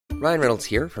Ryan Reynolds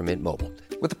here from Mint Mobile.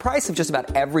 With the price of just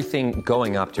about everything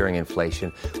going up during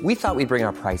inflation, we thought we'd bring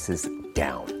our prices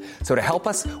down. So to help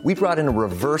us, we brought in a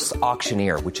reverse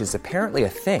auctioneer, which is apparently a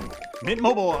thing. Mint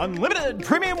Mobile Unlimited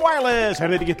Premium Wireless. How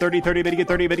to get 30, 30, bit to get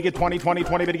 30, bit to get 20, 20,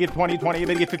 20, bit to get 20, 20,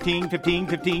 bit to get 15, 15,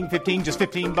 15, 15, just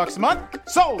 $15 a month?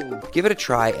 Sold! Give it a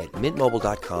try at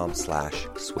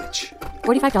mintmobile.com/switch.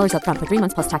 $45 up front for 3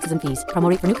 months plus taxes and fees. Promo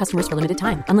rate for new customers for limited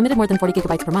time. Unlimited more than 40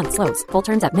 gigabytes per month. Slows full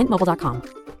terms at mintmobile.com.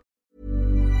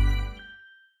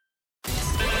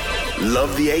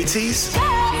 Love the 80s?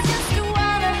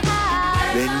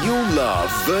 Then you'll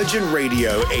love Virgin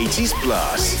Radio 80s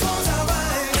Plus.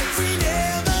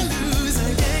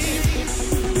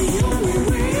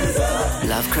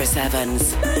 Love Chris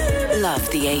Evans. Love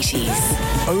the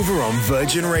 80s. Over on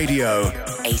Virgin Radio.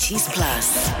 80s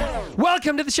Plus.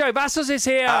 Welcome to the show. Vassos is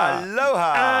here.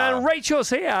 Aloha. And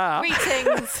Rachel's here.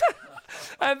 Greetings.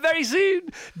 And very soon,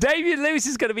 Damian Lewis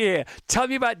is going to be here. Tell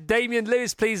me about Damian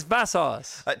Lewis, please,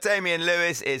 Vassos. Damian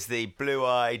Lewis is the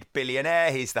blue-eyed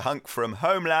billionaire. He's the hunk from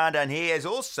Homeland, and he is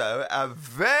also a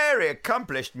very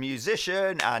accomplished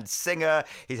musician and singer.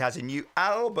 He has a new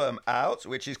album out,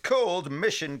 which is called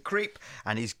Mission Creep,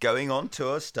 and he's going on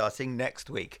tour starting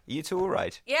next week. Are you two all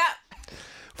right? Yeah.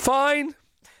 Fine.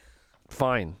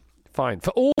 For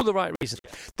all the right reasons.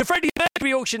 The Freddie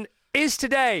Mercury auction is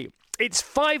today. It's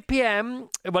 5 p.m.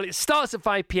 Well, it starts at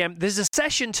 5 p.m. There's a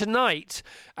session tonight,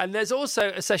 and there's also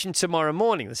a session tomorrow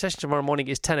morning. The session tomorrow morning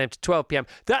is 10 a.m. to 12 p.m.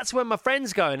 That's when my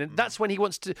friend's going, and that's when he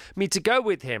wants me to go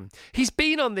with him. He's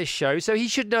been on this show, so he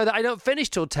should know that I don't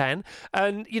finish till 10.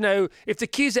 And, you know, if the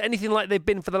queues are anything like they've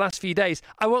been for the last few days,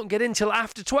 I won't get in till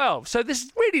after 12. So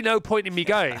there's really no point in me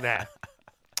going there.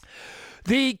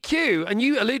 The queue, and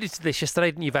you alluded to this yesterday,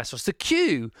 didn't you, Vassos? The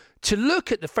queue to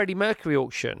look at the Freddie Mercury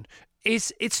auction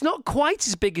it's not quite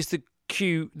as big as the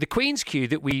Queen's queue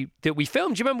that we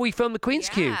filmed. Do you remember we filmed the Queen's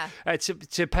queue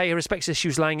to pay her respects as she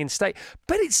was lying in state?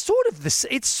 But it's sort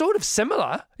of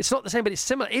similar. It's not the same, but it's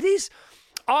similar. It is.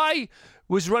 I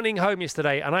was running home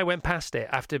yesterday and I went past it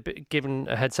after given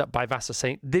a heads up by Vassos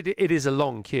saying that it is a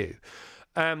long queue.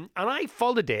 And I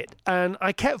followed it, and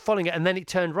I kept following it, and then it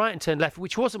turned right and turned left,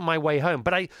 which wasn't my way home.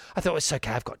 But I thought, it's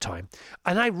okay, I've got time.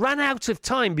 And I ran out of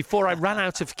time before I ran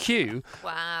out of queue.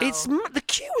 Wow. The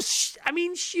queue was,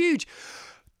 huge.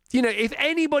 You know, if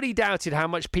anybody doubted how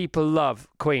much people love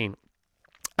Queen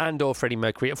and or Freddie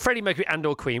Mercury and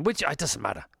or Queen, which it doesn't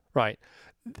matter, right?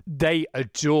 They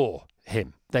adore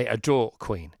him. They adore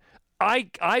Queen.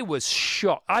 I was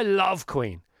shocked. I love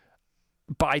Queen.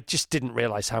 But I just didn't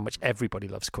realise how much everybody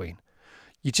loves Queen.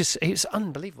 It's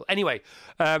unbelievable. Anyway,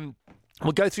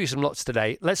 we'll go through some lots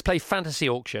today. Let's play Fantasy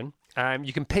Auction.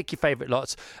 You can pick your favourite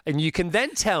lots, and you can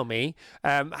then tell me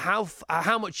how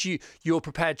much you're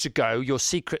prepared to go, your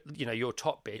secret, your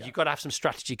top bid. Yeah. You've got to have some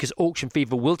strategy because auction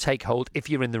fever will take hold if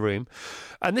you're in the room.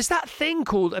 And there's that thing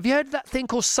called, have you heard of that thing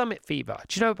called summit fever?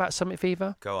 Do you know about summit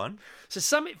fever? Go on. So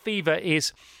summit fever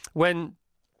is when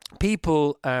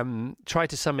people try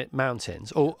to summit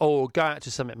mountains or go out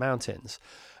to summit mountains,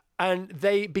 and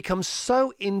they become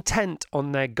so intent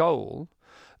on their goal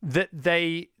that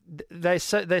they're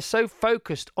so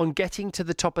focused on getting to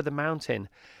the top of the mountain,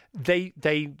 they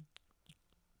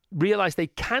realise they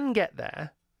can get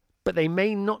there, but they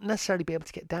may not necessarily be able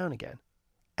to get down again,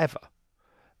 ever.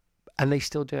 And they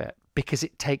still do it because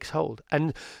it takes hold.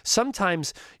 And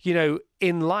sometimes,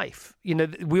 in life,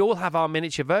 we all have our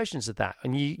miniature versions of that.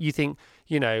 And you think,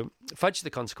 fudge the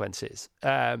consequences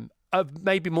of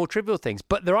maybe more trivial things.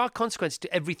 But there are consequences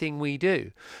to everything we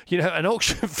do. An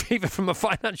auction fever from a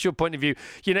financial point of view,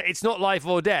 it's not life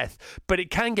or death, but it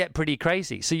can get pretty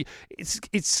crazy. So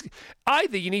it's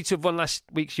either you need to have won last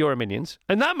week's Euro Millions,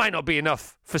 and that might not be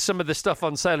enough for some of the stuff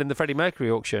on sale in the Freddie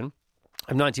Mercury auction,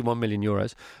 of 91 million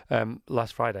euros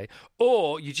last Friday,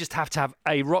 or you just have to have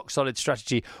a rock solid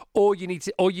strategy, or you need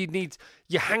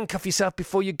you handcuff yourself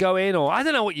before you go in, or I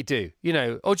don't know what you do,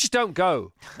 or just don't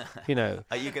go,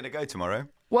 Are you going to go tomorrow?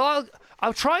 Well,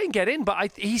 I'll try and get in,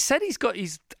 but he said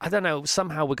I don't know,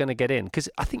 somehow we're going to get in, because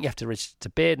I think you have to register to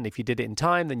bid, and if you did it in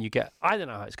time, then you get, I don't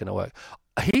know how it's going to work.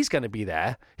 He's going to be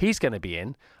there, he's going to be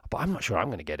in, but I'm not sure I'm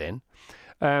going to get in.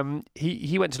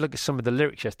 He went to look at some of the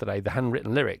lyrics yesterday, the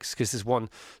handwritten lyrics, because there's one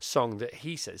song that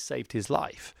he says saved his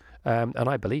life, and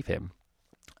I believe him.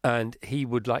 And he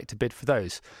would like to bid for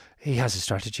those. He has a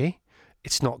strategy.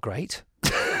 It's not great.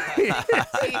 Do you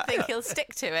think he'll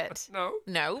stick to it?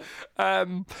 No.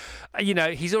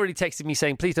 He's already texted me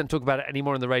saying, please don't talk about it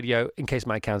anymore on the radio in case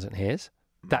my accountant hears.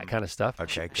 That kind of stuff.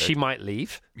 Okay, good. She might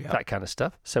leave. Yeah. That kind of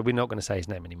stuff. So we're not going to say his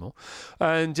name anymore.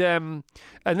 And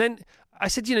then I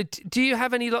said, do you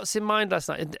have any lots in mind last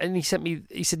night? And he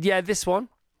said, yeah, this one.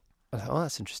 I thought, oh,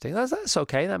 that's interesting. That's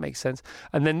okay. That makes sense.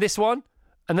 And then this one.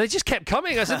 And they just kept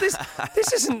coming. I said, this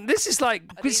is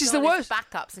the worst.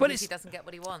 Backups in case he doesn't get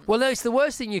what he wants. Well, no, it's the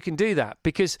worst thing you can do that,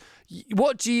 because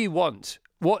what do you want?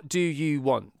 What do you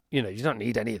want? You don't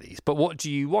need any of these, but what do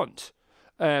you want?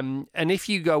 And if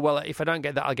you go, well, if I don't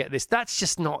get that, I'll get this.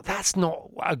 That's not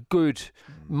a good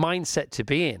mindset to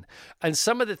be in. And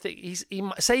some of the things he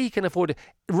say he can afford it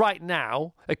right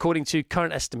now, according to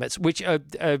current estimates, which are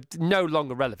no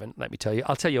longer relevant. Let me tell you.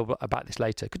 I'll tell you about this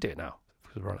later. Could do it now.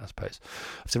 I suppose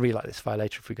I have to relight this file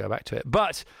later if we go back to it.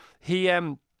 But he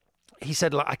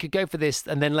said, like, I could go for this,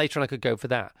 and then later on I could go for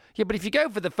that. Yeah, but if you go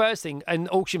for the first thing and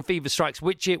auction fever strikes,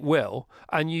 which it will,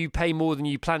 and you pay more than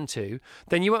you plan to,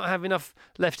 then you won't have enough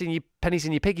left in your pennies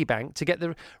in your piggy bank to get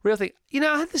the real thing.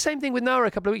 I had the same thing with Noah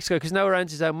a couple of weeks ago, because Noah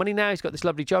earns his own money now. He's got this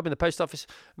lovely job in the post office,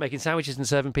 making sandwiches and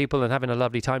serving people and having a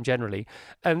lovely time generally.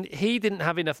 And he didn't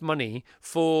have enough money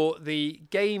for the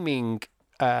gaming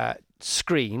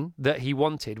screen that he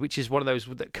wanted, which is one of those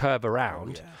that curve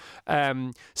around. Oh,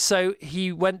 yeah. So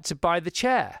he went to buy the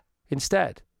chair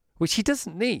instead, which he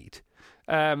doesn't need.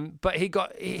 But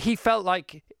he felt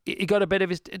like he got a bit of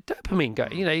his dopamine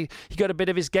going. He got a bit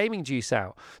of his gaming juice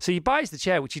out. So he buys the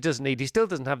chair, which he doesn't need. He still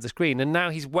doesn't have the screen, and now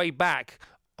he's way back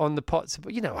on the pots.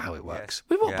 But you know how it works.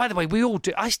 Yes. By the way, we all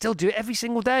do. I still do it every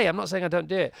single day. I'm not saying I don't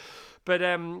do it. But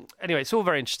anyway, it's all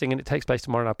very interesting, and it takes place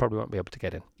tomorrow, and I probably won't be able to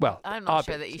get in. Well, I'm not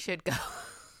sure that you should go.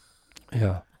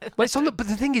 Yeah. Well, but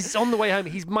the thing is, it's on the way home.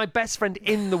 He's my best friend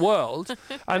in the world,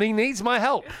 and he needs my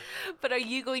help. But are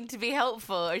you going to be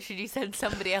helpful, or should you send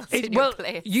somebody else in your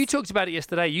place? You talked about it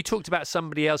yesterday. You talked about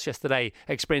somebody else yesterday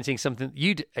experiencing something that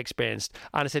you'd experienced,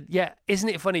 and I said, "Yeah, isn't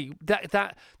it funny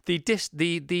that the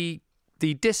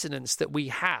dissonance that we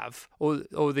have,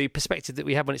 or the perspective that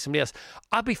we have when it's somebody else,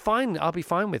 I'll be fine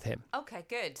with him." Okay,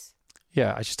 good.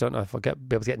 Yeah, I just don't know if I'll be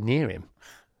able to get near him.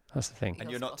 That's the thing. And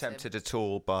you're not tempted at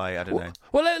all by, I don't know.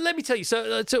 Well, let me tell you.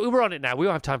 So we're on it now. We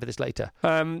won't have time for this later.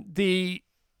 The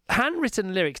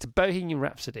handwritten lyrics to Bohemian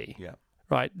Rhapsody. Yeah.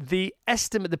 Right. The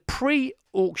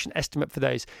pre-auction estimate for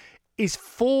those is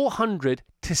 £400,000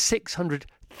 to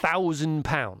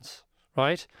 £600,000.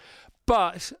 Right.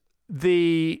 But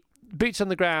the boots on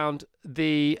the ground,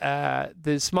 the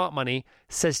smart money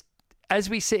says, as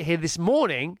we sit here this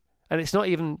morning, and it's not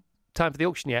even time for the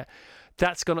auction yet,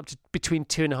 that's gone up to between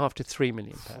 £2.5 to £3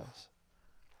 million.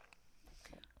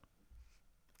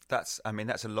 That's a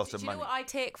lot of money. Do you know what I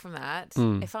take from that?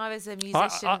 If I was a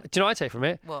musician... do you know what I take from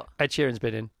it? What? Ed Sheeran's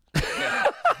bid in.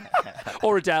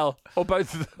 Or Adele, or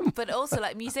both of them. But also,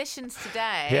 like, musicians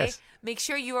today, yes. Make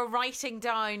sure you are writing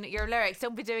down your lyrics.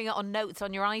 Don't be doing it on notes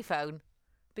on your iPhone,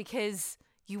 because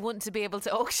you want to be able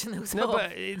to auction those off.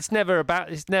 But it's never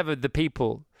the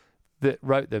people that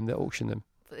wrote them that auction them.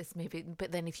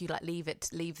 But then if you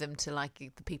leave them to like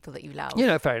the people that you love.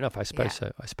 Fair enough. I suppose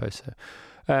so.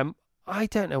 I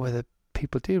don't know whether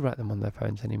people do write them on their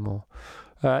phones anymore.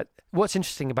 What's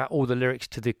interesting about all the lyrics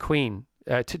to the Queen,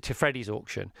 to Freddie's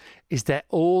auction, is they're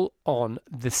all on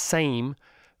the same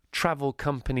travel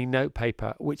company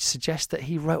notepaper, which suggests that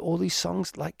he wrote all these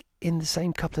songs like in the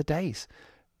same couple of days.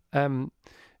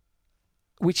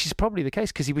 Which is probably the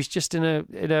case because he was just in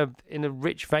a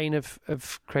rich vein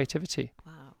of creativity.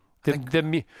 Wow.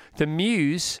 The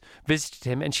Muse visited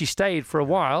him, and she stayed for a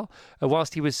while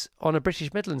whilst he was on a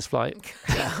British Midlands flight.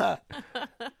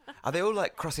 Are they all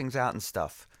like crossings out and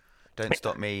stuff? Don't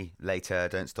stop me later.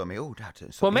 Don't stop me. Oh, Dad,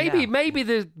 don't stop me now. Maybe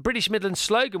the British Midlands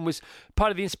slogan was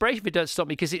part of the inspiration for "Don't Stop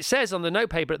Me," because it says on the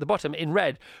notepaper at the bottom in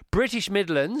red, "British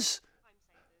Midlands,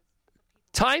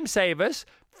 time savers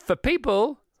for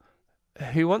people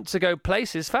who want to go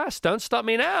places fast. Don't stop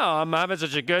me now. I'm having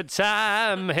such a good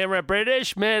time here at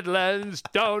British Midlands.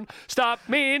 Don't stop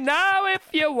me now if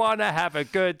you want to have a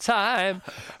good time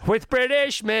with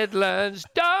British Midlands.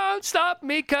 Don't stop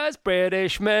me cause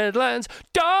British Midlands.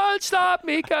 Don't stop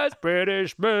me cause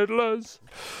British Midlands."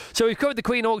 So we've covered the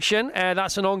Queen auction.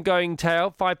 That's an ongoing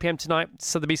tale. 5 p.m. tonight,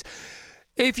 Sotheby's.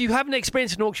 If you haven't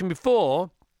experienced an auction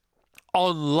before,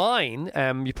 online,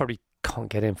 you probably can't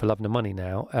get in for love and money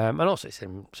now, and also it's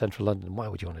in central London. Why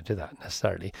would you want to do that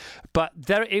necessarily? But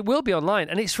it will be online,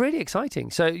 and it's really exciting.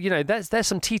 So there's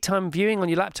some tea time viewing on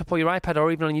your laptop or your iPad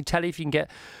or even on your telly if you can get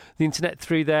the internet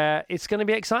through there. It's going to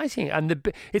be exciting, and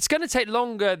it's going to take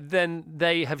longer than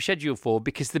they have scheduled for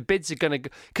because the bids are going to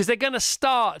because they're going to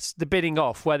start the bidding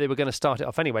off where they were going to start it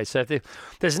off anyway. So if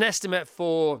there's an estimate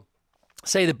for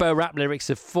say the Bo Rap lyrics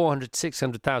of 400,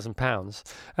 600,000 pounds,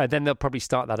 then they'll probably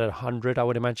start that at 100, I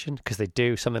would imagine, because they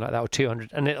do something like that, or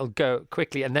 200, and it'll go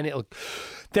quickly. And then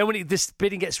when this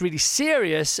bidding gets really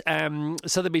serious,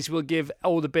 Sotheby's will give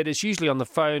all the bidders, usually on the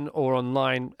phone or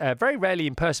online, very rarely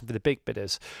in person for the big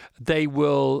bidders, they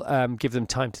will give them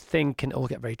time to think, and it'll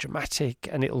get very dramatic,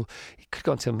 and it could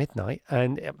go until midnight,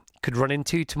 and it could run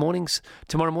into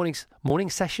tomorrow morning's morning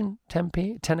session, 10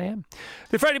 a.m.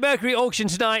 The Freddie Mercury auction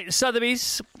tonight,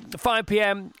 Sotheby's, 5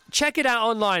 p.m. Check it out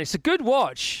online. It's a good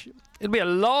watch. It'll be a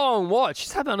long watch.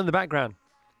 Just have it on in the background.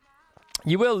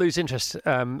 You will lose interest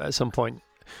at some point.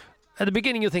 At the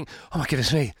beginning, you'll think, oh my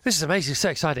goodness me, this is amazing, so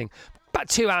exciting. About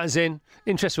 2 hours in,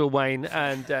 interest will wane,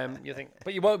 and you think,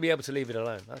 but you won't be able to leave it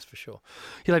alone, that's for sure.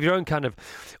 You'll have your own kind of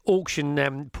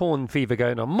auction porn fever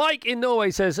going on. Mike in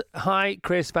Norway says, hi,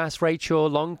 Chris, Vass, Rachel,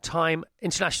 long time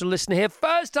international listener here,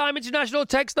 first time international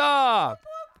texter.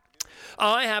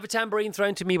 I have a tambourine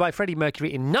thrown to me by Freddie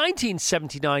Mercury in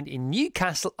 1979 in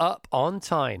Newcastle upon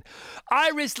Tyne. I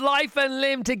risked life and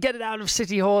limb to get it out of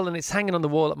City Hall, and it's hanging on the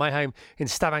wall at my home in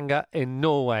Stavanger in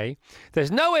Norway. There's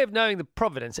no way of knowing the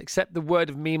provenance except the word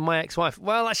of me and my ex-wife.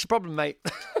 Well, that's your problem, mate.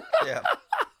 Yeah.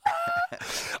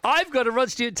 I've got a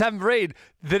Rod Stewart tambourine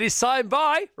that is signed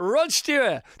by Rod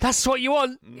Stewart. That's what you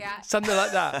want. Yeah. Something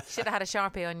like that. Should have had a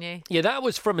Sharpie on you. Yeah, that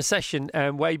was from a session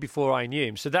way before I knew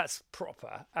him, so that's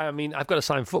proper. I mean, I've got a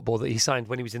signed football that he signed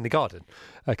when he was in the Garden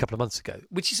a couple of months ago,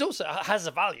 which is also has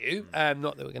a value.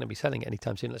 Not that we're going to be selling it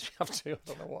anytime soon, unless we have to. I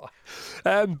don't know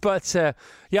why. But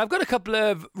yeah, I've got a couple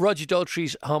of Roger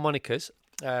Daltrey's harmonicas.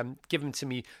 Given to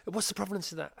me. What's the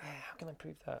provenance of that? How can I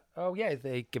prove that? Oh, yeah,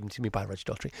 they given to me by Roger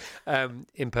Daltrey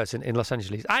in person in Los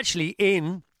Angeles. Actually,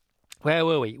 where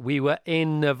were we? We were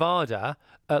in Nevada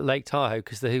at Lake Tahoe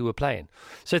because the Who were playing.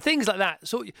 So things like that.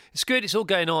 So it's good. It's all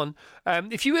going on.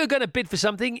 If you were going to bid for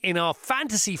something in our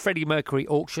fantasy Freddie Mercury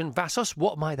auction, Vassos,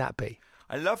 what might that be?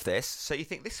 I love this. So you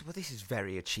think this is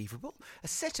very achievable. A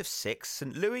set of 6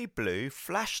 St. Louis blue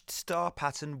flashed star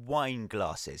pattern wine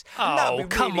glasses. Oh,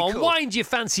 come really on. cool. Wind your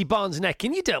fancy Barnes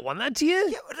necking. You don't want that, do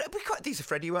you? Yeah, these are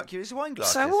Freddie Mercury's wine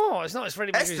glasses. So what? It's not as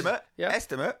Freddie Mercury's.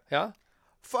 Estimate. Yeah.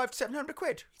 500 to 700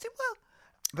 quid. You think, well,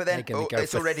 but then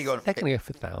it's already gone. They're going to go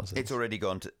for thousands. It's already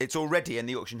gone. It's already, and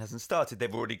the auction hasn't started.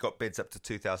 They've already got bids up to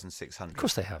 2,600. Of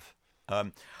course they have.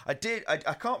 I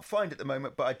can't find at the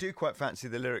moment, but I do quite fancy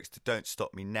the lyrics to Don't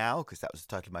Stop Me Now, because that was the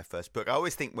title of my first book. I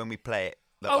always think when we play it...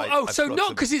 So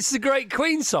not because it's the great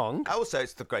Queen song? Also,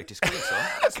 it's the greatest Queen song.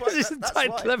 That's because it's the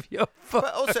title of your book.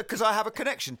 But also because I have a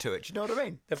connection to it, do you know what I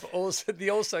mean? Yeah, but also, the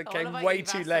also came way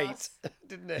too late,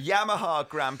 didn't it? Yamaha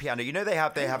grand piano. You know they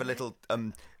have a little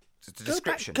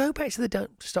description. Go back to the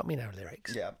Don't Stop Me Now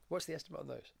lyrics. Yeah. What's the estimate on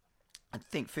those? I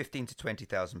think 15 to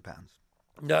 20,000 pounds.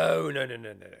 No,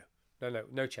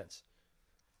 no chance.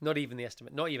 Not even the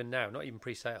estimate. Not even now. Not even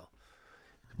pre-sale.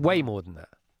 Way more than that.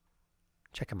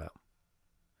 Check them out.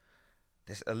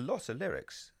 There's a lot of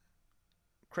lyrics.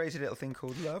 Crazy Little Thing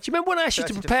Called Love. Do you remember when I asked you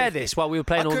to prepare this while we were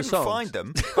playing all the songs? I couldn't find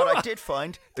them, but I did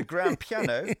find the grand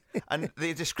piano and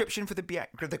the description for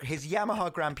his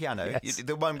Yamaha grand piano, yes.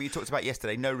 The one we talked about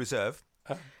yesterday, no reserve.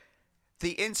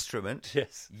 The instrument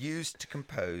used to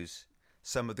compose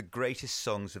some of the greatest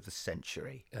songs of the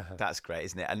century. That's great,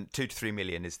 isn't it? And 2 to 3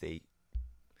 million is the...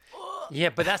 Yeah,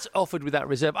 but that's offered without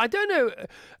reserve. I don't know,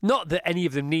 not that any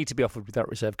of them need to be offered without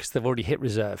reserve because they've already hit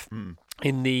reserve.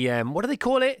 In the, what do they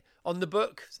call it on the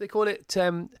book? So they call it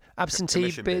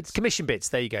absentee bids. Commission bids,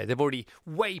 there you go. They've already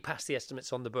way past the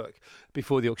estimates on the book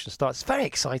before the auction starts. It's very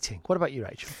exciting. What about you,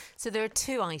 Rachel? So there are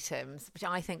 2 items which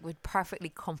I think would perfectly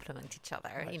complement each other,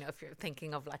 right. You know, if you're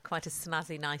thinking of like quite a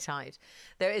snazzy night out.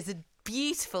 There is a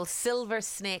beautiful silver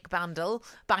snake bangle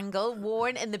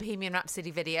worn in the Bohemian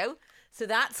Rhapsody video. So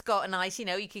that's got a nice, you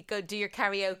know, you could go do your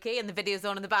karaoke and the video's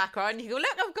on in the background. You go,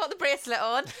 look, I've got the bracelet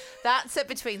on. That's at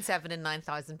between £7,000 and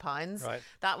 £9,000. Right.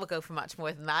 That will go for much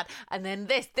more than that. And then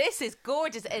this is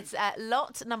gorgeous. It's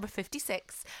lot number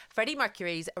 56, Freddie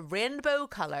Mercury's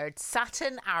rainbow-coloured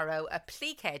satin arrow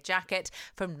applique jacket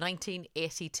from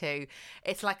 1982.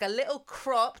 It's like a little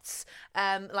cropped,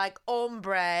 like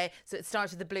ombre. So it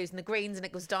starts with the blues and the greens and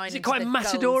it goes down. Is it quite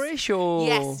matadorish or?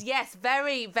 Yes,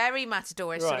 very, very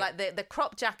matadorish. Right. So like the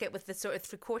crop jacket with the sort of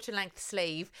 3/4 length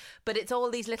sleeve, but it's all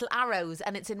these little arrows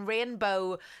and it's in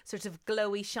rainbow sort of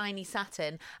glowy shiny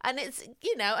satin, and it's,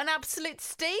 you know, an absolute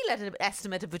steal at an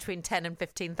estimate of between £10,000 and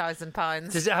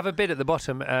 £15,000. Does it have a bid at the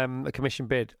bottom, a commission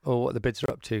bid, or what the bids are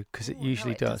up to? Because it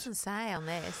usually does. It doesn't say on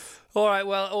this. All right,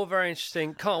 well, all very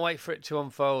interesting. Can't wait for it to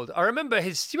unfold. I remember do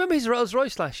you remember his Rolls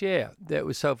Royce last year that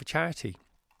was sold for charity?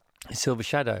 His Silver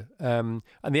Shadow, and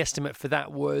the estimate for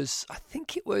that was, I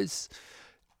think it was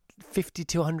 50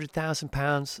 to 100,000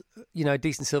 pounds. You know, a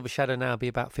decent Silver Shadow now would be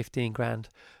about 15 grand,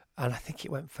 and I think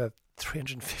it went for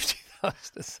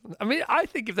 350,000. I mean, I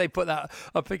think if they put that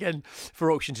up again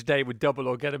for auction today, it would double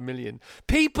or get $1 million.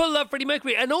 People love Freddie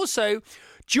Mercury, and also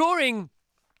during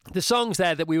the songs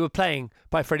there that we were playing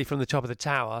by Freddie from the Top of the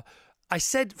Tower, I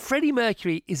said Freddie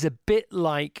Mercury is a bit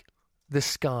like the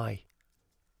sky.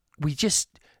 We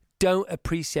just don't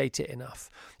appreciate it enough.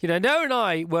 You know, Noah and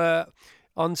I were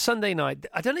on Sunday night.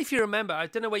 I don't know if you remember. I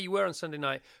don't know where you were on Sunday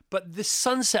night, but the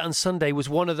sunset on Sunday was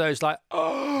one of those like,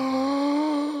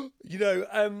 oh, you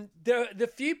know, the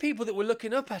few people that were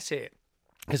looking up at it,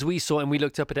 because we saw it and we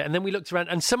looked up at it, and then we looked around,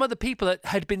 and some other people that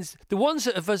had been, the ones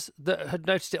of us that had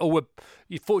noticed it or were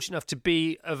fortunate enough to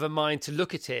be of a mind to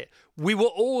look at it, we were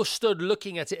all stood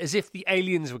looking at it as if the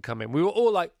aliens were coming. We were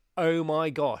all like, oh my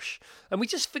gosh. And we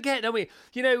just forget, don't we?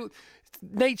 You know,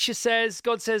 nature says,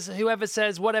 God says, whoever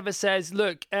says, whatever says,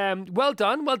 look, well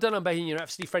done on Bohemian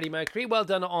Rhapsody, Freddie Mercury. Well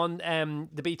done on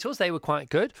the Beatles. They were quite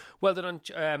good. Well done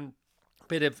on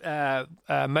bit of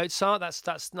Mozart.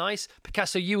 That's nice.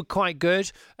 Picasso, you were quite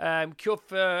good. Cure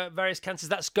for various cancers.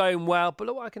 That's going well. But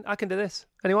look, I can do this.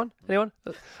 Anyone? And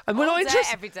we're not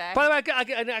interested. Every day. By the way, I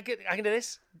can do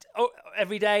this. Oh,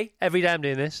 every day I'm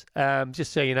doing this.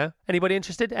 Just so you know. Anybody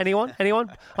interested? Anyone?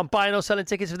 I'm buying or selling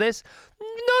tickets for this.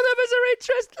 None of us are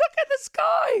interested. Look at the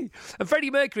sky. And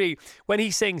Freddie Mercury, when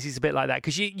he sings, he's a bit like that,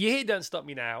 because you hear "Don't Stop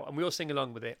Me Now," and we all sing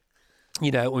along with it.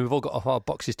 You know, we've all got off our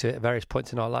boxes to it at various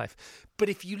points in our life. But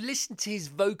if you listen to his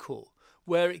vocal,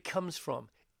 where it comes from,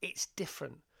 it's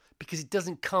different, because it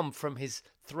doesn't come from his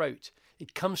throat.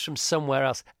 It comes from somewhere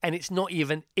else, and it's not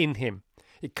even in him.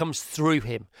 It comes through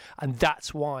him, and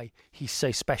that's why he's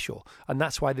so special, and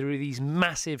that's why there are these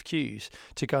massive queues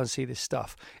to go and see this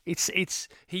stuff.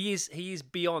 He is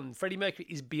beyond. Freddie Mercury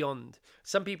is beyond.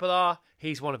 Some people are.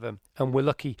 He's one of them, and we're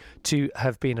lucky to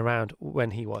have been around when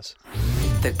he was.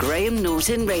 The Graham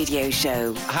Norton Radio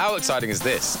Show How exciting is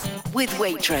this? with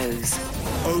Waitrose.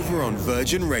 Over on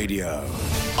Virgin Radio.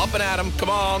 Up and at 'em, come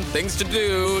on, things to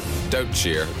do. Don't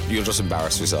cheer, you'll just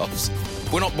embarrass yourselves.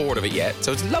 We're not bored of it yet,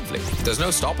 so it's lovely. There's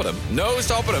no stopping them.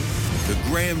 The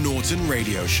Graham Norton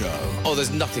Radio Show. Oh,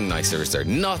 there's nothing nicer, is there?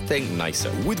 Nothing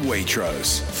nicer. With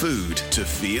Waitrose. Food to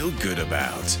feel good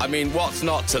about. I mean, what's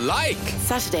not to like?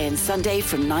 Saturday and Sunday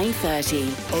from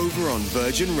 9:30. Over on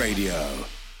Virgin Radio.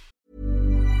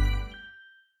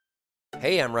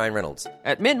 Hey, I'm Ryan Reynolds.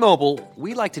 At Mint Mobile,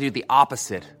 we like to do the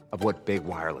opposite of what Big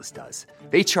Wireless does.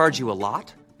 They charge you a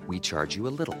lot, we charge you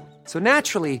a little. So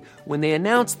naturally, when they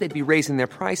announced they'd be raising their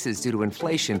prices due to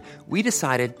inflation, we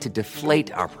decided to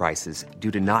deflate our prices due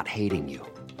to not hating you.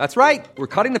 That's right. We're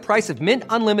cutting the price of Mint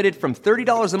Unlimited from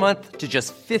 $30 a month to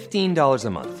just $15 a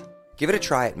month. Give it a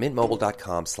try at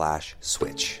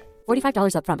mintmobile.com/switch.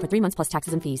 $45 up front for 3 months plus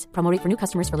taxes and fees. Promo rate for new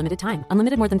customers for limited time.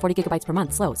 Unlimited more than 40 gigabytes per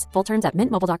month. Slows full terms at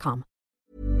mintmobile.com.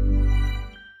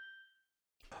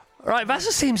 All right,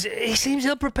 Vassal seems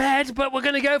ill-prepared, but we're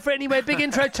going to go for it anyway. Big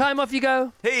intro time, off you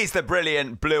go. He's the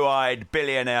brilliant blue-eyed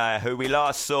billionaire who we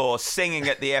last saw singing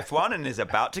at the F1 and is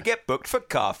about to get booked for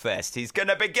Carfest. He's going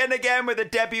to begin again with a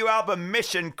debut album,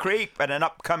 Mission Creep, and an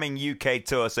upcoming UK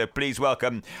tour. So please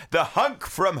welcome the hunk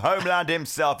from Homeland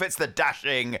himself. It's the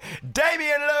dashing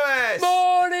Damian Lewis.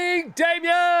 Morning,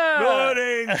 Damian.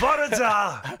 Morning,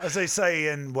 Bonata, as they say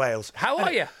in Wales. How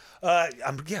are you?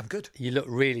 I'm good. You look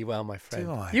really well, my friend.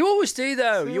 Do I? You always do,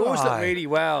 though. Do you always look I? really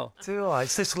well. Do I?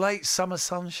 It's this late summer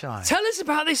sunshine. Tell us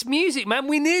about this music, man.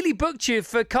 We nearly booked you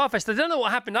for Carfest. I don't know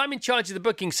what happened. I'm in charge of the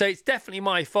booking, so it's definitely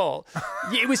my fault.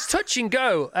 It was touch and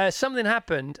go. Something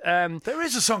happened. There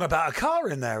is a song about a car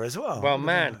in there as well. Well,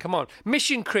 man, come on.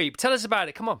 Mission Creep. Tell us about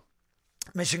it. Come on.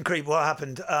 Mission Creep, what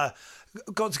happened?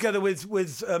 Got together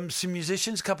with some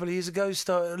musicians a couple of years ago.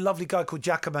 A lovely guy called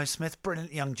Giacomo Smith,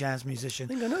 brilliant young jazz musician. I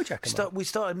think I know Giacomo. We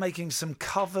started making some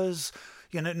covers,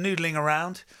 noodling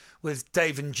around with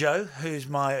Dave and Joe, who's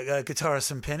my guitarist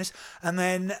and pianist. And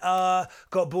then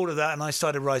got bored of that and I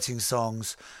started writing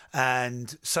songs.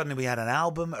 And suddenly we had an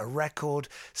album, a record.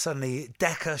 Suddenly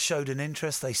Decca showed an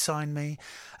interest. They signed me.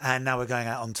 And now we're going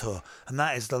out on tour. And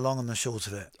that is the long and the short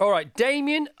of it. All right,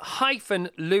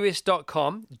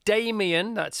 Damian-Lewis.com.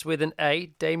 Damian, that's with an A.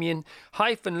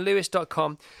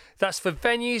 Damian-Lewis.com. That's for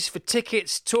venues, for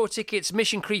tickets, tour tickets.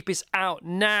 Mission Creep is out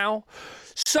now.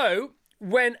 So,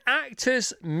 when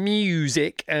actors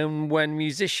music and when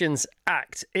musicians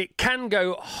act, it can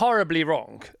go horribly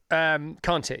wrong,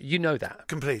 can't it? You know that.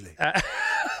 Completely.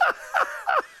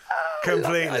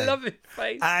 Completely. I love his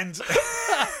face. And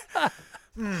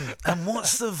And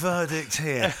what's the verdict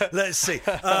here? Let's see.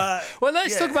 Well,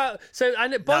 let's talk about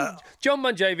John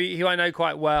Bon Jovi, who I know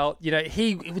quite well. You know,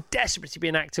 he was desperate to be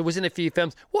an actor. Was in a few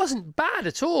films. Wasn't bad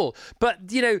at all.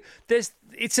 But you know,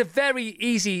 it's a very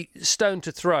easy stone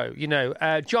to throw. You know,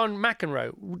 John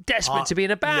McEnroe, desperate to be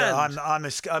in a band. Yeah,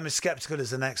 I'm as sceptical as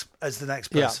the next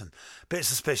person. Bit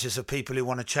suspicious of people who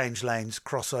want to change lanes,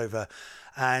 cross over,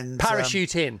 and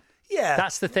parachute in. Yeah,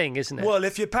 that's the thing, isn't it? Well,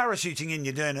 if you're parachuting in,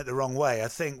 you're doing it the wrong way. I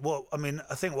think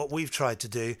what we've tried to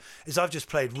do is I've just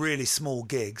played really small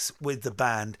gigs with the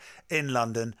band in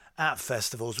London at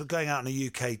festivals. We're going out on a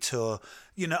UK tour.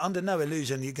 You know, under no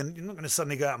illusion, you're not going to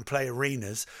suddenly go out and play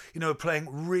arenas. You know, we're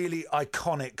playing really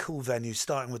iconic, cool venues,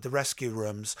 starting with the Rescue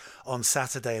Rooms on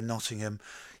Saturday in Nottingham.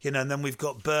 You know, and then we've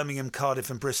got Birmingham, Cardiff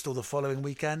and Bristol the following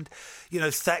weekend. You know,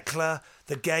 Thekla,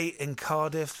 the Gate in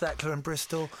Cardiff, Thekla and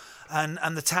Bristol,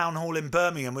 and the Town Hall in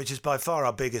Birmingham, which is by far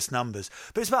our biggest numbers.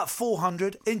 But it's about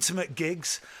 400 intimate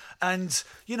gigs. And,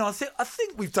 you know, I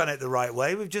think we've done it the right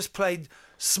way. We've just played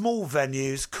small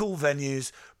venues, cool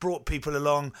venues, brought people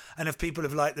along. And if people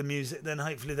have liked the music, then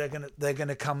hopefully they're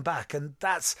gonna come back. And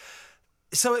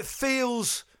so it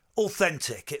feels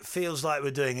authentic. It feels like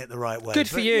we're doing it the right way. Good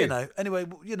for you. You know, anyway,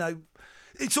 you know,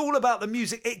 it's all about the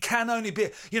music. It can only be,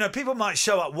 you know, people might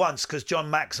show up once because John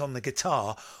Mack's on the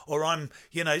guitar, or I'm,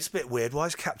 you know, it's a bit weird. Why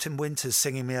is Captain Winters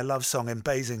singing me a love song in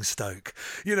Basingstoke?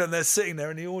 You know, and they're sitting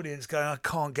there in the audience going, I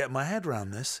can't get my head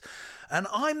around this. And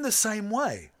I'm the same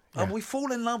way. Yeah. And we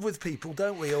fall in love with people,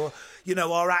 don't we? Or, you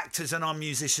know, our actors and our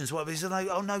musicians, whatever. It's like,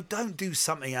 oh no, don't do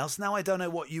something else. Now I don't know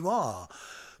what you are.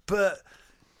 But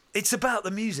it's about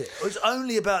the music. It's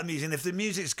only about the music. And if the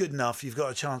music's good enough, you've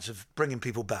got a chance of bringing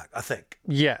people back, I think.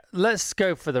 Yeah, let's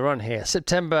go for the run here.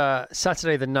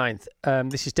 Saturday the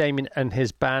 9th. This is Damian and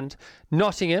his band.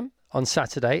 Nottingham on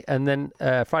Saturday. And then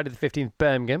Friday the 15th,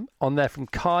 Birmingham. On there from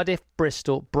Cardiff,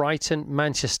 Bristol, Brighton,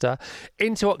 Manchester.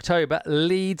 Into October,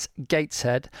 Leeds,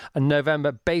 Gateshead. And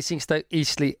November, Basingstoke,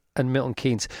 Eastleigh and Milton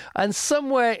Keynes. And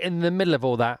somewhere in the middle of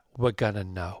all that, we're going to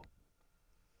know.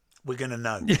 We're going to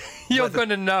know. You're going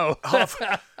to know.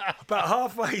 About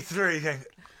halfway through, you go,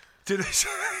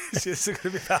 it's going to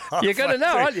be about halfway you're going to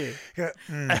know, through. aren't you?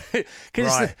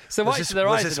 Right. It's the whites of their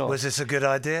eyes and all. Was this a good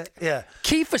idea? Yeah.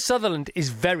 Kiefer Sutherland is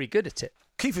very good at it.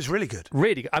 Kiefer's really good.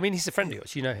 Really good. I mean, he's a friend of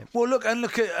yours. You know him. Well, look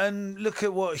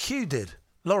at what Hugh did.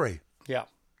 Laurie. Yeah.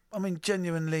 I mean,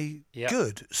 genuinely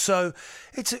good. So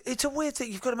it's a weird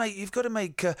thing. You've got to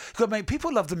make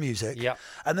people love the music. Yeah.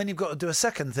 And then you've got to do a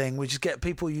second thing, which is get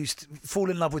people used to fall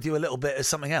in love with you a little bit as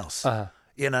something else.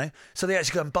 You know, so they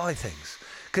actually go and buy things.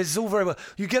 Because it's all very well.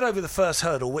 You get over the first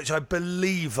hurdle, which I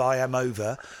believe I am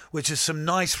over, which is some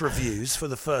nice reviews for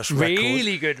the first record.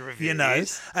 Really good reviews. You know,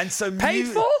 and so paid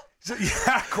for.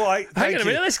 Yeah, quite. Hang on a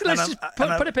minute. Let's just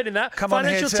put a pin in that.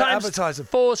 Financial Times,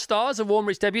 4 stars, a warm,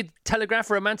 rich debut. Telegraph,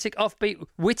 romantic, offbeat,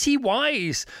 witty,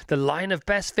 wise. The line of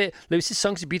best fit. Lewis's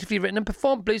songs are beautifully written and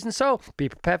performed. Blues and soul. Be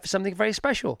prepared for something very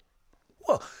special.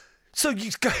 Well, so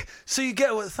you get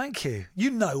away. Thank you.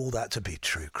 You know all that to be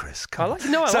true, Chris. I like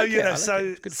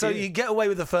it. So you get away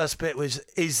with the first bit, which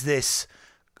is this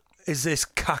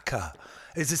caca.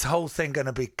 Is this whole thing going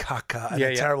to be caca and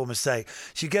a terrible mistake?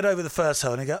 So you get over the first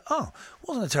hurdle and you go, oh,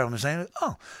 wasn't a terrible mistake.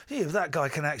 Oh, yeah, that guy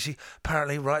can actually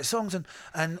apparently write songs and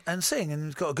sing and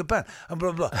he's got a good band and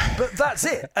blah, blah, blah. But that's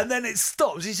it. And then it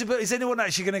stops. He said, but is anyone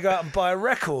actually going to go out and buy a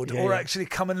record or actually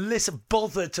come and listen,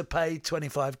 bother to pay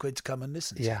 25 quid to come and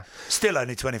listen to? Yeah. Still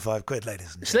only 25 quid,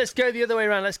 ladies and gentlemen. So let's go the other way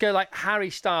around. Let's go like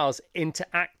Harry Styles into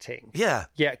acting. Yeah.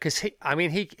 Yeah, because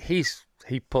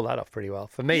he pulled that off pretty well.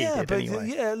 For me, he did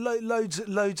anyway. Yeah,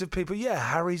 loads of people. Yeah,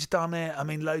 Harry's done it. I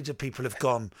mean, loads of people have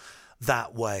gone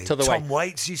that way. Tom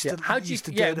Waits used to do it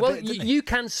a bit, didn't he? You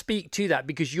can speak to that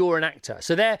because you're an actor.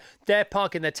 So they're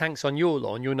parking their tanks on your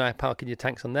lawn. You're now parking your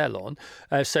tanks on their lawn.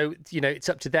 So, you know, it's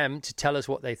up to them to tell us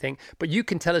what they think. But you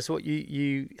can tell us what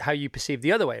how you perceive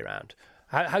the other way around,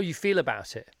 how you feel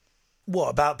about it. What,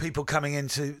 about people coming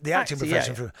into the acting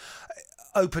profession? Yeah.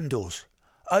 Open doors.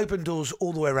 Open doors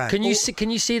all the way around. Can you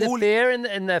see the fear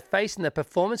in their face and their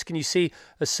performance? Can you see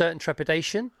a certain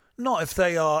trepidation? Not if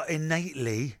they are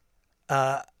innately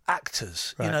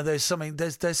actors. Right. You know, there's something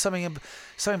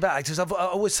about actors. I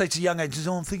always say to young actors,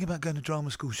 I'm thinking about going to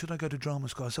drama school. Should I go to drama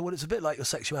school? I say, well, it's a bit like your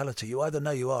sexuality. You either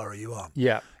know you are or you aren't.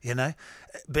 Yeah. You know,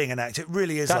 being an actor, it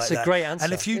really is like that. That's a great answer.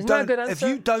 And if you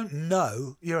don't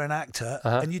know you're an actor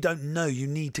and you don't know you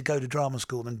need to go to drama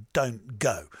school, then don't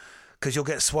go. Because you'll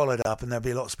get swallowed up and there'll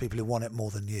be lots of people who want it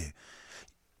more than you.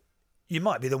 You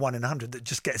might be the 1 in 100 that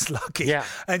just gets lucky,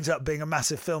 ends up being a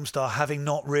massive film star having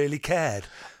not really cared.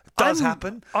 does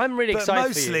happen. I'm really but excited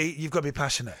mostly, for you. you've got to be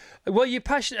passionate. Well, you're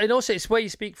passionate, and also it's where you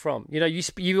speak from. You know,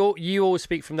 you always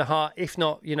speak from the heart, if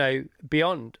not,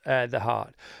 beyond the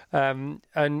heart.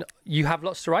 And you have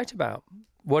lots to write about.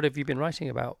 What have you been writing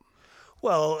about?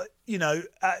 Well,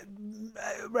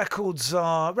 records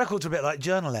are a bit like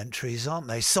journal entries, aren't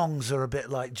they? Songs are a bit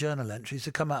like journal entries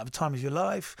that come out of a time of your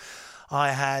life.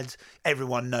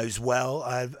 Everyone knows well,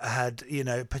 I've had,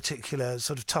 a particular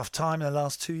sort of tough time in the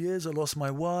last 2 years. I lost my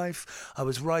wife. I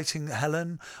was writing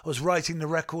Helen. I was writing the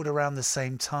record around the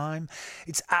same time.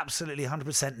 It's absolutely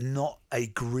 100% not a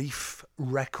grief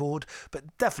record,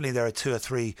 but definitely there are 2 or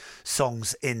 3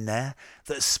 songs in there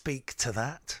that speak to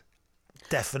that.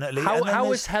 Definitely. How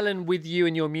was Helen with you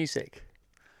and your music?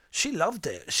 She loved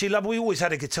it. We always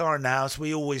had a guitar in the house.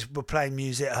 We always were playing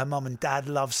music. Her mum and dad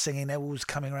loved singing. They were always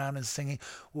coming around and singing.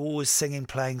 We were always singing,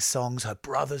 playing songs. Her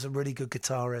brother's a really good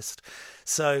guitarist.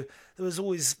 So there was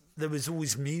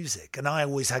always music. And I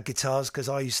always had guitars because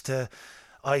I used to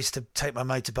take my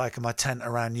motorbike and my tent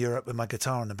around Europe with my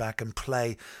guitar on the back and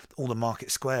play all the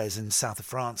market squares in south of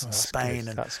France and Spain.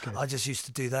 Good. That's good. I just used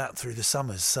to do that through the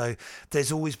summers. So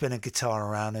there's always been a guitar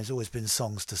around. There's always been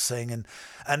songs to sing.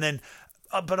 And then...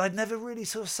 but I'd never really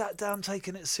sort of sat down,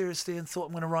 taken it seriously and thought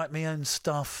I'm going to write my own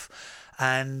stuff.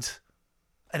 And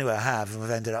anyway, I have. And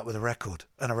I've ended up with a record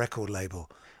and a record label.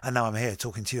 And now I'm here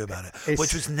talking to you about it,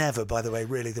 which was never, by the way,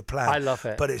 really the plan. I love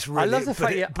it. But it's really, I love the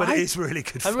fact, but it is really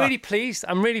good fun. I'm really pleased.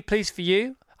 I'm really pleased for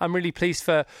you. I'm really pleased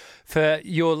for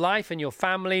your life and your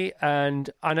family. And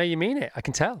I know you mean it. I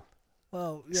can tell.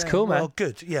 Well, yeah, it's cool, man. Well,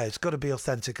 good. Yeah, it's got to be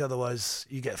authentic. Otherwise,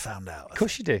 you get found out. Of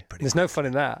course you do. There's no fun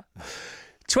in that.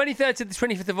 23rd to the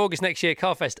 25th of August next year,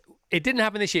 Carfest. It didn't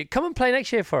happen this year. Come and play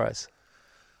next year for us.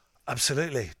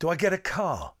 Absolutely. Do I get a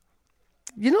car?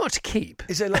 You're not to keep.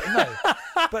 Is it like no?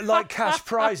 But like cash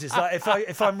prizes, like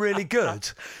if I'm really good.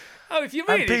 Oh, if you're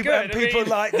really good. And people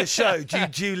like the show.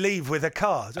 Do you leave with a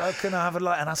car? Can I have an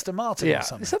Aston Martin or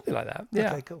something? Like that.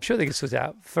 Yeah, okay, cool. I'm sure they can sort it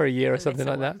out for a year or something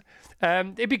like that.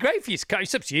 It'd be great for you to come.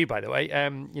 It's up to you, by the way.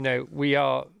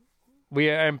 We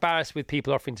are embarrassed with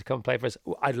people offering to come play for us.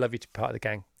 I'd love you to be part of the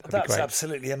gang. That's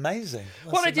absolutely amazing.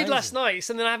 What I did last night is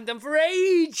something I haven't done for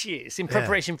ages in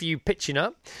preparation for you pitching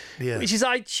up, which is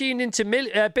I tuned into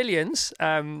Billions,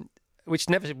 which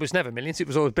was never millions. It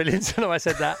was always billions. I know I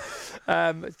said that.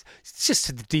 It's just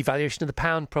the devaluation of the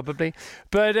pound, probably.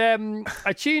 But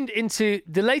I tuned into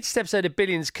the latest episode of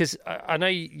Billions because I know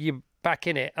you're back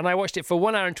in it, and I watched it for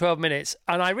 1 hour and 12 minutes,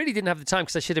 and I really didn't have the time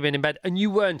because I should have been in bed, and you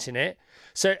weren't in it.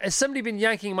 So has somebody been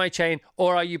yanking my chain,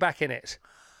 or are you back in it?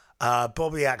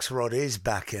 Bobby Axelrod is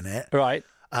back in it, right?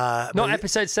 Not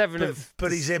episode 7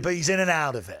 but he's in and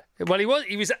out of it. Well,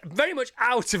 he was very much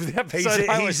out of the episode.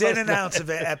 He's in and out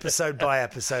of it, episode by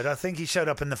episode. I think he showed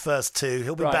up in the first 2.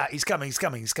 He'll be back. He's coming.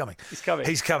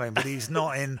 But he's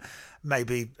not in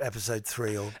maybe episode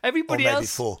 3 or everybody or maybe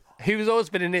else 4. Who's always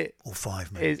been in it, or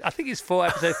 5 maybe. I think it's 4,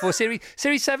 episode 4.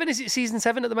 Series 7, is it season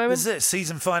 7 at the moment? Is it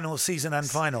season and finals?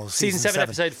 Season 7,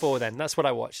 episode 4 then. That's what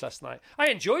I watched last night. I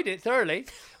enjoyed it thoroughly,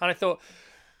 and I thought,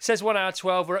 it says 1 hour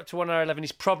 12, we're up to 1 hour 11,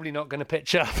 he's probably not going to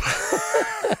pitch up.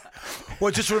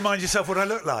 Well, just remind yourself what I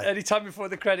look like. Any time before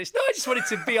the credits. No, I just wanted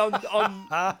to be on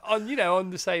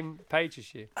the same page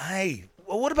as you. Hey,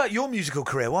 well, what about your musical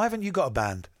career? Why haven't you got a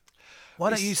band? Why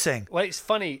don't you sing? Well, it's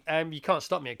funny. You can't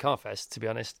stop me at Carfest, to be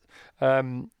honest.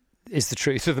 Is the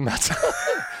truth of the matter.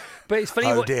 But it's funny.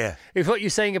 It's what you're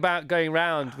saying about going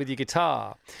round with your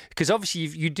guitar, because obviously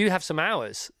you do have some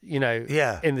hours, in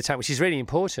the time, which is really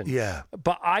important. Yeah.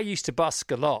 But I used to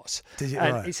busk a lot. Did you?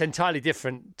 And right. It's entirely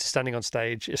different to standing on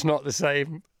stage. It's not the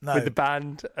same with the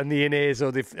band and the in-ears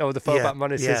or the fallback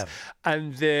monitors. Yeah.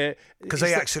 And because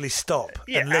they actually stop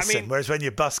and listen, whereas when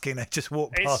you're busking, they just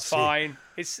walk past you. It's fine.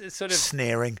 It's sort of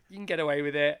sneering. You can get away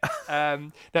with it.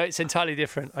 No, it's entirely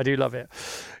different. I do love it.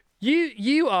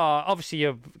 You are, obviously,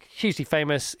 you're hugely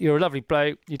famous. You're a lovely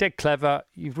bloke. You're dead clever.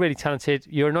 You're really talented.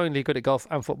 You're annoyingly good at golf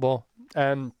and football.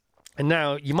 And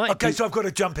now you might... Okay, so I've got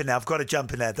to jump in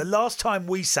there. The last time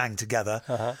we sang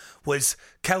together was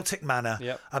Celtic Manor,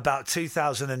 about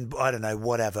 2000 and, I don't know,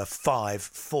 whatever, 5,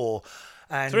 4...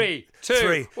 And 3,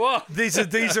 2, 1. This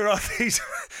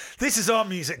is our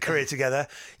music career together.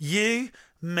 You,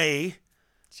 me...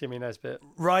 Jimmy Nesbitt.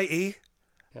 Righty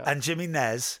and Jimmy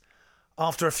Nes...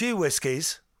 After a few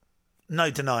whiskies, no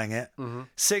denying it,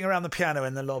 sitting around the piano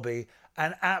in the lobby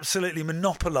and absolutely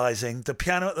monopolising the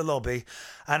piano at the lobby,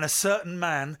 and a certain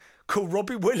man called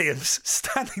Robbie Williams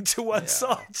standing to one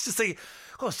side to see.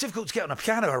 God, it's difficult to get on a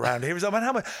piano around here. I mean,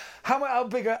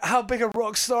 how big a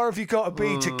rock star have you got to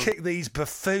be to kick these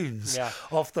buffoons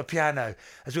off the piano?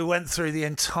 As we went through the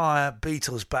entire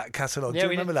Beatles back catalogue, do you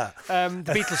remember that?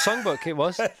 The Beatles songbook, it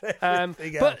was.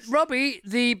 But Robbie,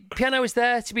 the piano was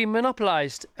there to be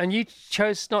monopolised, and you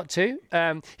chose not to.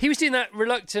 He was doing that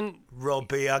reluctant.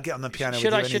 Robbie, I'll get on the piano. Should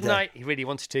with you I? any Shouldn't day. I? He really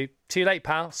wanted to. Too late,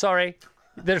 pal. Sorry.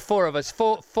 There are four of us.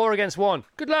 Four against one.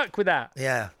 Good luck with that.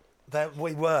 Yeah.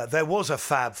 We were. There was a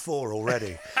Fab Four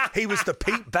already. He was the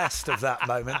Pete Best of that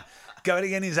moment,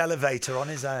 going in his elevator on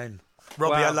his own.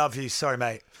 Robbie, Wow. I love you. Sorry,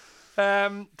 mate.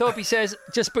 Thorpe says,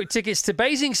 just book tickets to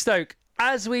Basingstoke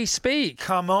as we speak.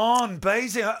 Come on,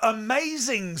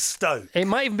 Basingstoke. It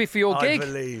might even be for your gig. I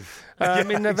believe. In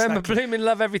November, exactly. Blooming,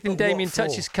 love everything But what Damien for?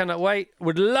 touches, cannot wait.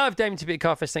 Would love Damien to be at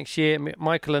Carfest next year.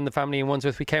 Michael and the family in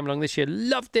Wandsworth, we came along this year,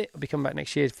 loved it. I'll be coming back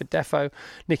next year for Defo.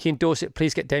 Nikki in Dorset,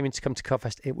 please get Damien to come to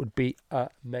Carfest. It would be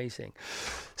amazing.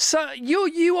 So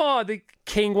you are the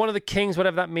king, one of the kings,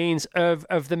 whatever that means,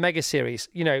 of the mega series.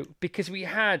 You know, because we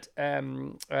had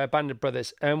Band of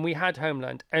Brothers, and we had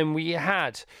Homeland, and we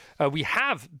have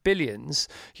Billions.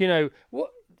 You know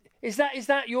what? Is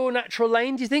that your natural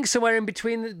lane, do you think? Somewhere in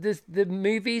between the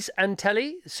movies and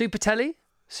telly? Super telly?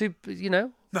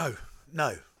 No,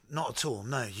 not at all.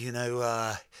 No, you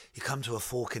come to a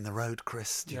fork in the road,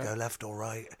 Chris. Do you go left or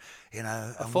right?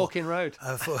 A forking road.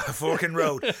 A forking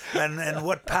road. And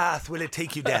what path will it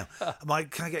take you down? I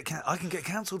can get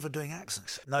cancelled for doing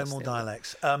accents. No more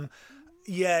dialects.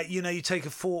 Yeah, you take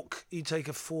a fork in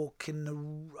the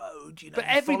road, But you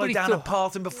everybody follow down thought- a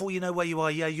path, and before you know where you are,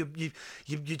 you're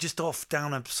just off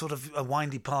down a sort of a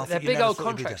windy path. They're that you big never old thought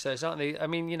you'd be contracts, down. those, aren't they? I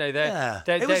mean, they're... Yeah,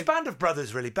 they're it was Band of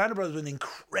Brothers, really. Band of Brothers was an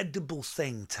incredible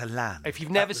thing to land. If you've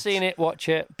never seen it, watch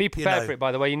it. Be prepared for it,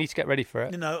 by the way. You need to get ready for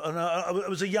it. And I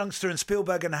was a youngster, and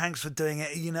Spielberg and Hanks were doing it.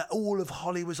 All of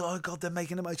Hollywood was, oh God, they're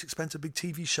making the most expensive big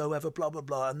TV show ever, blah blah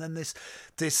blah. And then this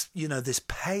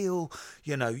pale,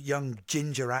 young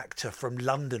ginger actor from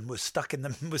London was stuck in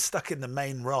the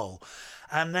main role,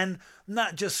 and then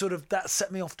that just that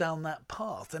set me off down that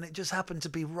path, and it just happened to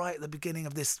be right at the beginning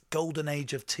of this golden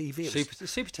age of TV.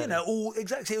 Super telly. All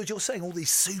exactly as you're saying, all these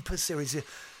super series.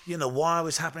 Wire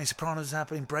was happening, Sopranos was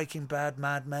happening, Breaking Bad,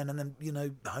 Mad Men, and then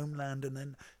Homeland, and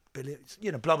then Billions,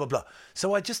 blah blah blah.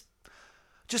 So I just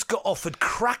got offered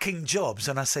cracking jobs,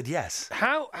 and I said yes.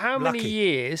 How many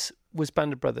years was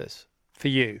Band of Brothers for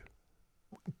you?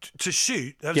 To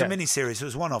shoot, that was a mini-series. It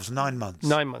was one-offs, 9 months.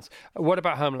 9 months. What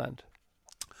about Homeland?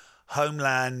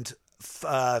 Homeland,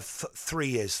 3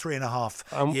 years,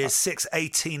 3.5 years,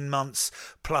 18 months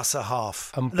plus a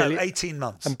half. 18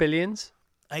 months. And Billions?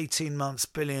 18 months.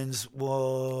 Billions was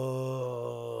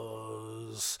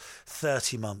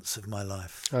 30 months of my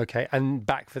life. Okay, and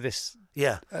back for this...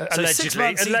 Yeah. So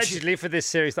allegedly for this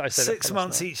series that I said. 6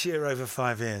 months each year over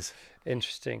 5 years.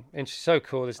 Interesting. So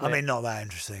cool, isn't it? I mean, not that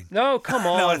interesting. No, come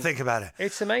on. No, I think about it.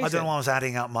 It's amazing. I don't know why I was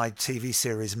adding up my TV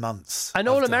series months. And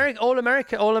all American.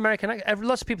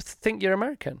 Lots of people think you're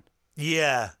American.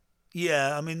 Yeah.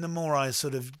 I mean, the more I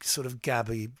sort of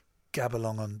gab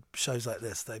along on shows like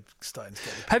this, they're starting to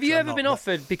get the Have you picture. ever been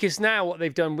offered, because now what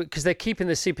they've done, because they're keeping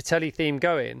the Super Telly theme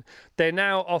going, they're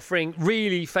now offering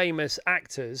really famous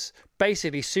actors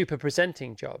basically super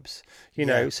presenting jobs,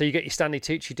 know, so you get your Stanley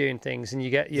Tucci doing things, and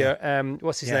you get your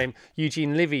what's his name,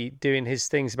 Eugene Levy doing his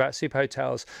things about super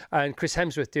hotels, and Chris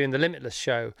Hemsworth doing the Limitless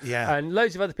show, and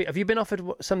loads of other people. Have you been offered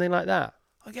something like that?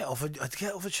 I get offered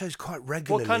shows quite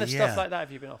regularly. What kind of stuff like that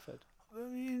have you been offered?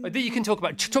 That you can talk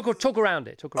about. Talk around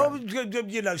it.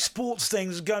 Sports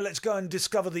things. Let's go and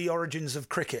discover the origins of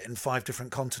cricket in 5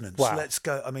 different continents. Wow. Let's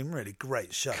go. I mean, really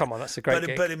great show. Come on, that's a great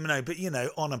gig. But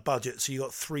on a budget, so you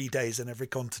got 3 days in every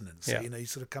continent. So you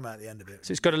sort of come out at the end of it.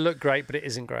 So it's got to look great, but it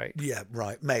isn't great. Yeah,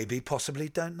 right. Maybe, possibly,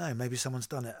 don't know. Maybe someone's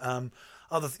done it. And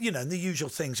the usual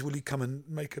things. Will you come and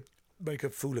make a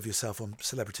fool of yourself on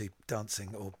celebrity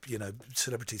dancing, or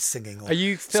celebrity singing? Or are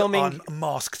you filming on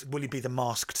masked? Will you be the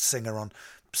masked singer on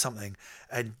something?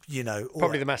 And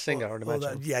probably the masked singer, I would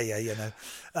imagine.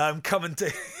 Come and do.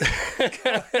 That'd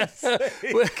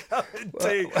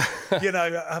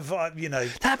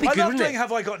be I good, love wouldn't doing it?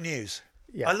 Have I Got News?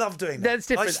 Yeah. I love doing that. That's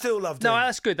different. I still love doing. No,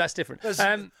 that's good. That's different.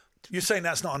 You're saying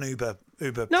that's not an Uber.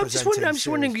 No, I'm just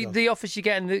wondering the offers you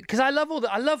get, because I love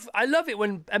I love it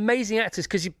when amazing actors,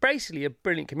 because you're basically a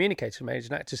brilliant communicator.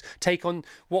 Amazing actors take on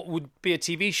what would be a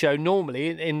TV show normally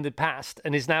in the past,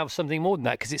 and is now something more than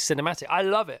that because it's cinematic. I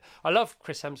love it. I love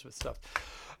Chris Hemsworth stuff.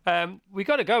 We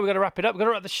got to go. We got to wrap it up. We got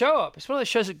to wrap the show up. It's one of those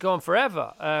shows that go on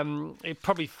forever. It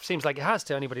probably seems like it has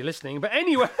to anybody listening, but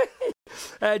anyway.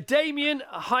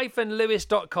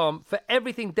 Damian-Lewis.com for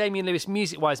everything Damian Lewis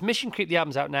music-wise. Mission Creep, the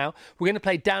album's out now. We're going to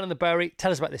play Down on the Bowery.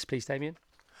 Tell us about this, please, Damian.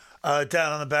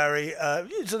 Down on the Bowery,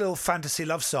 it's a little fantasy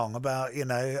love song about,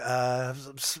 a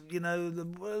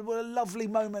lovely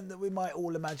moment that we might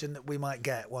all imagine that we might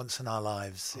get once in our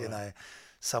lives,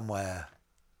 somewhere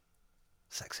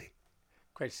sexy.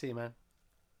 Great to see you, man.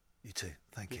 You too.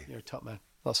 Thank you. You're a top man.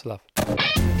 Lots of love.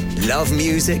 Love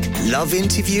music? Love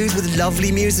interviews with lovely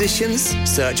musicians?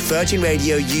 Search Virgin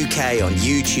Radio UK on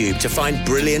YouTube to find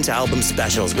brilliant album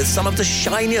specials with some of the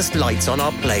shiniest lights on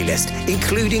our playlist,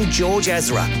 including George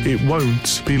Ezra. It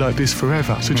won't be like this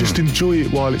forever, so just enjoy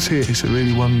it while it's here. It's a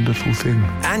really wonderful thing.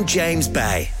 And James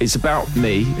Bay. It's about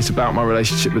me. It's about my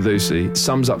relationship with Lucy. It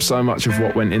sums up so much of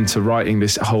what went into writing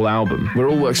this whole album. We're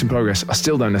all works in progress. I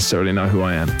still don't necessarily know who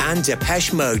I am. And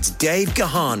Depeche Mode's Dave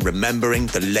Gahan remembering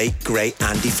the late, great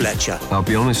Andy Fletcher. I'll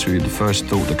be honest with you, the first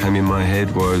thought that came in my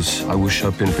head was, I wish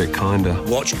I'd been a bit kinder.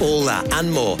 Watch all that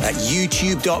and more at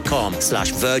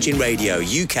youtube.com/Virgin Radio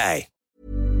UK.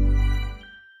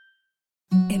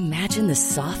 Imagine the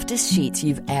softest sheets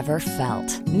you've ever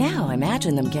felt. Now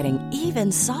imagine them getting even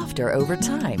softer over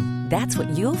time. That's what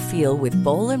you'll feel with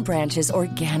Boll & Branch's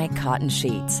organic cotton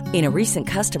sheets. In a recent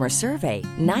customer survey,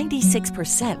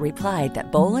 96% replied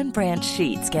that Boll & Branch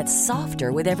sheets get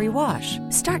softer with every wash.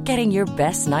 Start getting your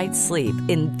best night's sleep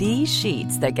in these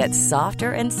sheets that get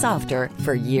softer and softer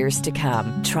for years to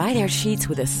come. Try their sheets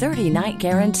with a 30-night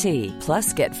guarantee.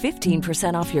 Plus, get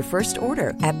 15% off your first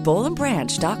order at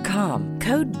bollandbranch.com.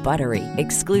 Code BUTTERY.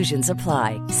 Exclusions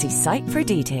apply. See site for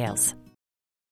details.